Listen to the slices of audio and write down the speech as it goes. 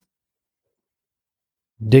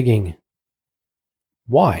Digging.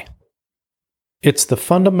 Why? It's the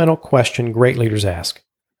fundamental question great leaders ask,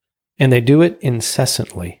 and they do it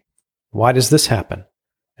incessantly. Why does this happen?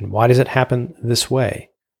 And why does it happen this way?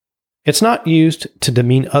 It's not used to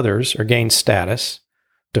demean others or gain status,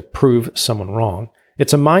 to prove someone wrong.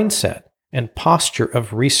 It's a mindset and posture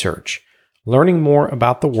of research, learning more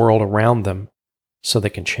about the world around them so they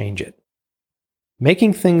can change it.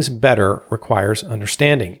 Making things better requires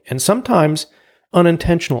understanding, and sometimes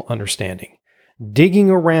unintentional understanding. Digging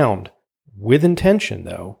around with intention,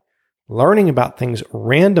 though, learning about things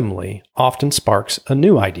randomly often sparks a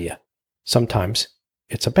new idea. Sometimes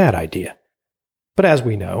it's a bad idea. But as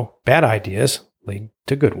we know, bad ideas lead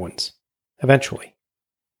to good ones, eventually.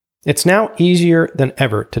 It's now easier than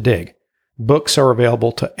ever to dig. Books are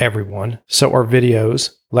available to everyone, so are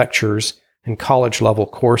videos, lectures, and college-level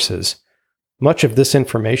courses. Much of this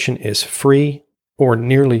information is free or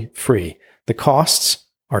nearly free. The costs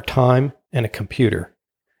are time and a computer.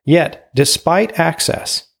 Yet, despite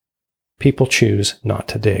access, people choose not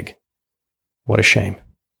to dig. What a shame.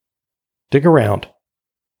 Dig around,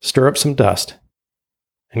 stir up some dust,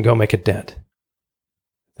 and go make a dent.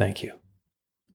 Thank you.